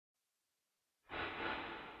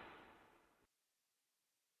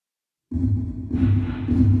One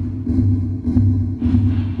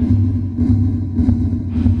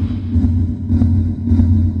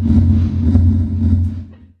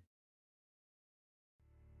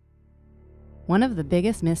of the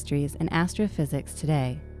biggest mysteries in astrophysics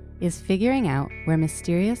today is figuring out where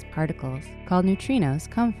mysterious particles called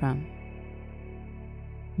neutrinos come from.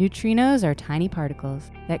 Neutrinos are tiny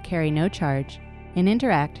particles that carry no charge and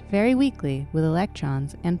interact very weakly with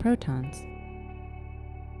electrons and protons.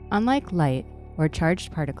 Unlike light or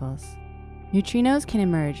charged particles, neutrinos can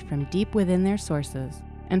emerge from deep within their sources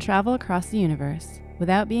and travel across the universe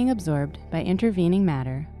without being absorbed by intervening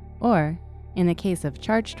matter or, in the case of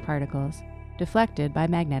charged particles, deflected by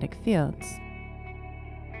magnetic fields.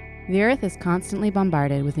 The Earth is constantly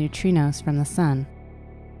bombarded with neutrinos from the Sun.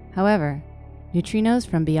 However, neutrinos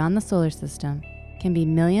from beyond the solar system can be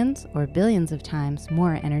millions or billions of times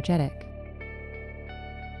more energetic.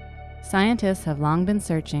 Scientists have long been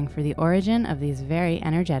searching for the origin of these very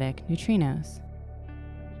energetic neutrinos.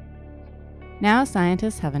 Now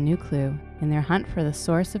scientists have a new clue in their hunt for the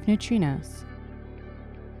source of neutrinos.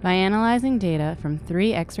 By analyzing data from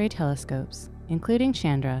 3 X-ray telescopes, including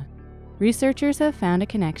Chandra, researchers have found a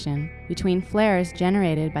connection between flares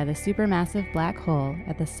generated by the supermassive black hole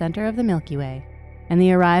at the center of the Milky Way and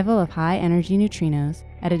the arrival of high-energy neutrinos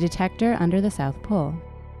at a detector under the South Pole.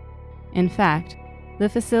 In fact, the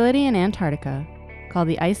facility in Antarctica, called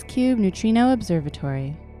the Ice Cube Neutrino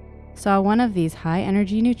Observatory, saw one of these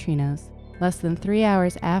high-energy neutrinos less than 3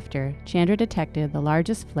 hours after Chandra detected the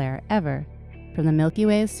largest flare ever from the Milky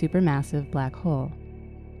Way's supermassive black hole.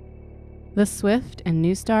 The Swift and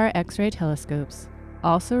NuSTAR X-ray telescopes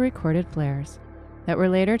also recorded flares that were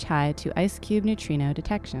later tied to ice cube neutrino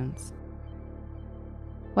detections.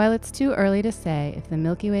 While it's too early to say if the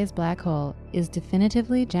Milky Way's black hole is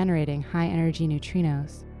definitively generating high-energy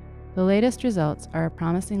neutrinos, the latest results are a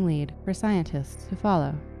promising lead for scientists to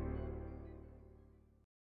follow.